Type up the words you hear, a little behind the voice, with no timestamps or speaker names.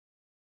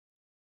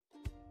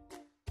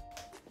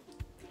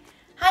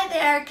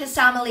there,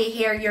 Kasama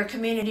here, your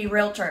community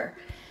realtor.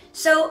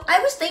 So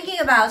I was thinking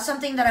about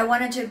something that I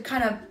wanted to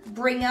kind of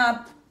bring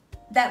up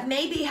that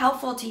may be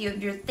helpful to you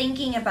if you're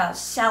thinking about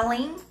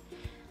selling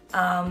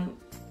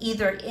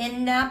either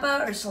in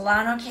Napa or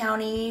Solano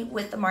County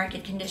with the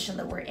market condition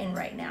that we're in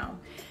right now.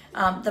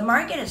 The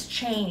market has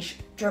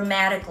changed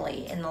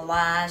dramatically in the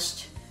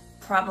last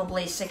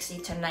probably 60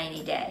 to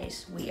 90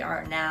 days. We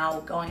are now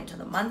going into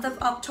the month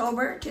of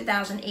October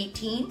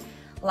 2018,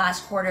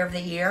 last quarter of the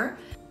year.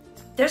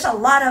 There's a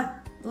lot of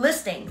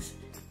listings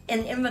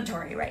in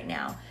inventory right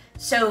now.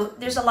 So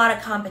there's a lot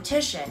of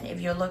competition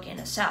if you're looking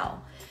to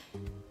sell.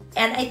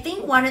 And I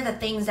think one of the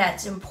things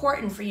that's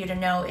important for you to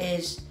know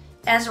is,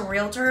 as a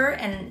realtor,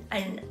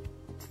 and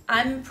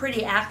I'm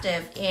pretty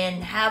active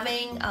in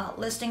having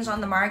listings on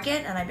the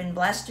market, and I've been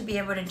blessed to be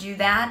able to do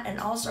that and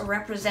also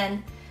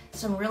represent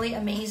some really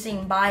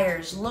amazing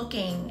buyers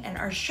looking and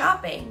are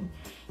shopping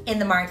in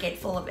the market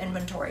full of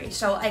inventory.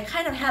 So I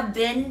kind of have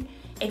been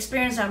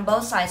experienced on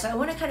both sides. So I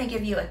want to kind of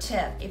give you a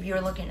tip if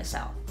you're looking to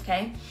sell,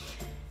 okay?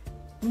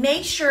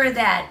 Make sure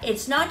that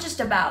it's not just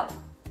about,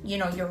 you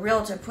know, your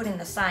realtor putting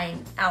the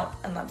sign out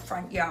in the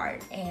front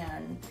yard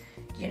and,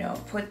 you know,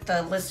 put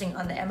the listing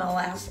on the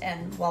MLS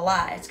and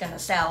voila, it's gonna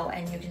sell,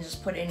 and you can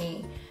just put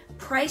any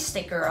price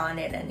sticker on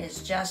it and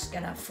it's just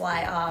gonna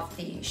fly off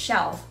the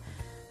shelf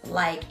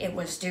like it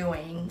was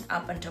doing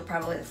up until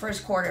probably the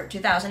first quarter of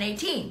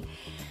 2018.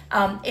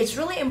 It's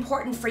really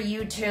important for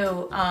you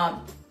to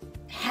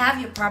have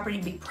your property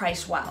be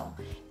priced well.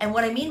 And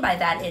what I mean by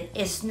that,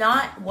 it's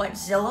not what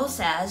Zillow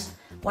says,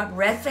 what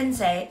Redfin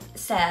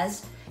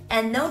says,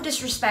 and no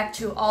disrespect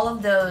to all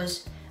of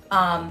those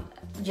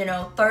you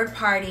know,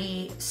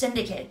 third-party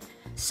syndicate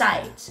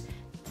sites.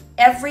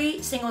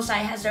 Every single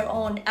site has their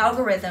own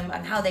algorithm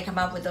on how they come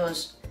up with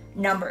those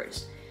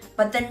numbers.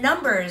 But the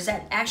numbers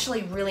that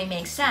actually really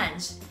make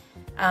sense,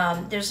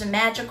 there's a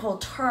magical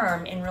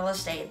term in real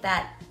estate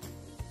that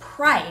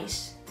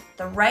price,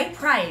 the right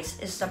price,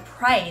 is the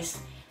price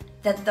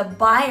that the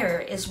buyer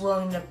is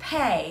willing to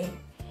pay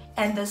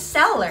and the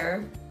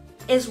seller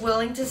is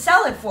willing to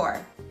sell it for,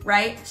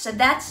 right? So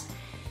that's,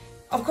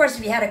 of course,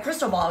 if you had a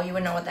crystal ball, you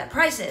would know what that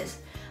price is.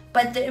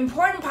 But the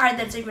important part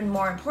that's even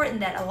more important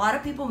that a lot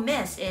of people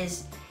miss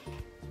is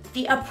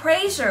the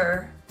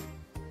appraiser,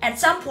 at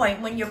some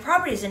point when your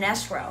property is in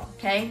escrow,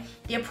 okay,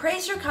 the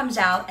appraiser comes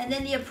out and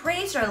then the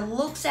appraiser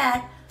looks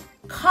at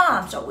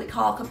comps, what we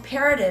call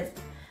comparative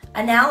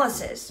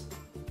analysis.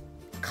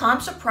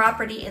 Comps of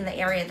property in the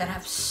area that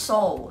have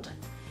sold.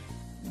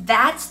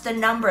 That's the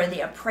number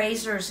the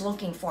appraiser is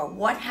looking for.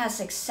 What has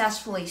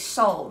successfully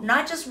sold?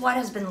 Not just what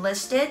has been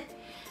listed,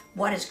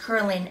 what is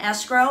currently in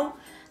escrow.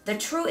 The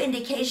true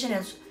indication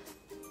is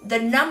the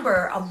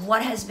number of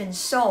what has been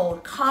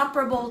sold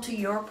comparable to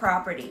your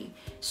property.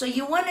 So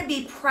you want to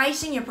be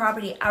pricing your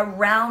property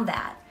around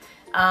that.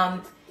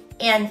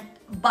 And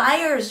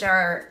buyers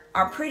are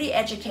pretty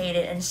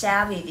educated and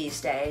savvy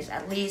these days,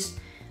 at least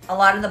a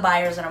lot of the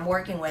buyers that I'm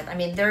working with. I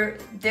mean,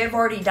 they've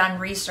already done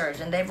research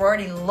and they've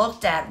already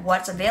looked at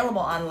what's available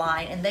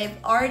online and they've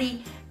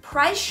already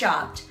price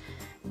shopped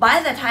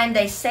by the time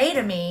they say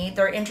to me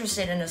they're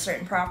interested in a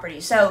certain property.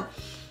 So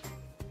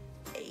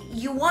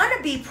you want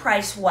to be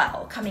priced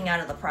well coming out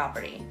of the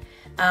property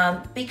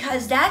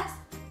because that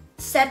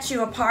sets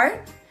you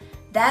apart.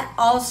 That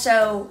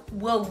also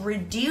will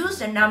reduce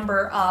the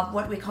number of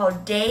what we call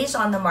days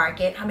on the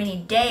market, how many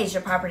days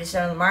your property is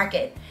on the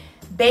market,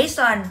 based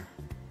on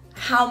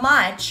how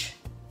much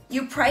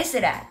you price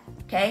it at,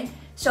 okay?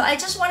 So I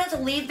just wanted to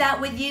leave that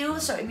with you.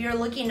 So if you're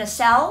looking to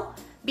sell,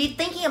 be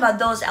thinking about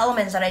those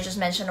elements that I just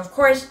mentioned. Of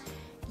course,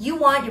 you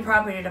want your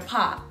property to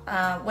pop.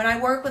 When I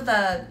work with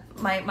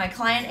my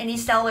client, any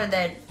seller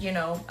that, you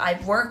know,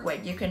 I've worked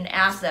with, you can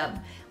ask them.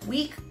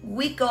 We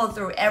go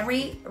through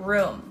every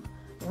room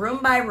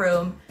by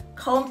room,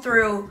 comb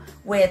through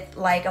with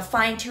like a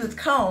fine-tooth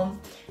comb,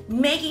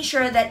 making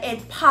sure that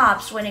it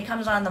pops when it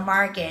comes on the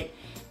market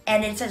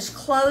and it's as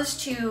close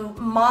to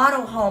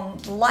model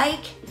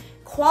home-like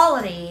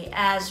quality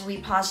as we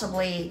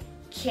possibly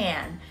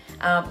can,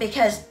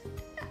 because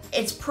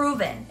it's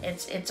proven.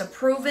 It's a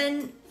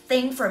proven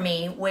thing for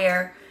me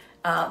where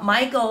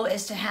my goal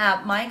is to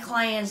have my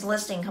client's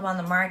listing come on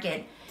the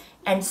market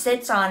and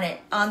sits on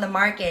the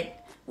market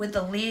with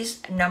the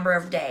least number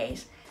of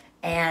days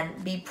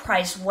and be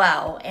priced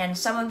well. And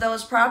some of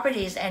those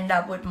properties end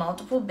up with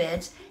multiple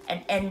bids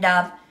and end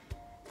up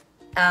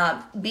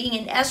being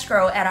in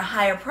escrow at a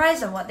higher price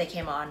than what they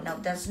came on. Now,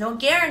 there's no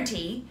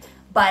guarantee,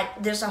 but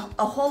there's a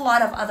whole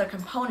lot of other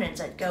components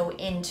that go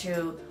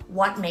into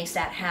what makes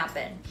that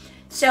happen.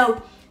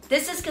 So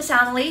this is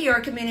Kasama, your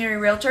community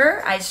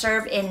realtor. I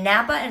serve in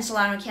Napa and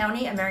Solano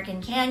County,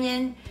 American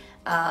Canyon,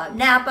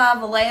 Napa,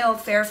 Vallejo,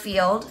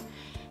 Fairfield,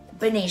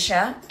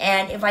 Benicia.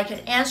 And if I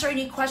could answer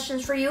any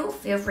questions for you,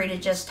 feel free to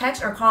just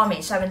text or call me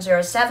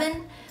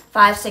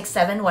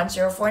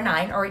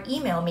 707-567-1049 or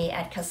email me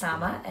at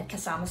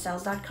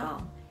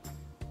kasama@kasamasales.com.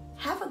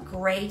 Have a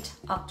great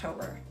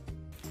October.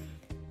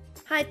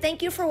 Hi,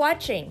 thank you for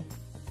watching.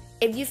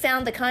 If you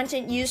found the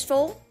content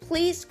useful,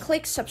 please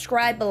click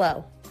subscribe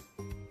below.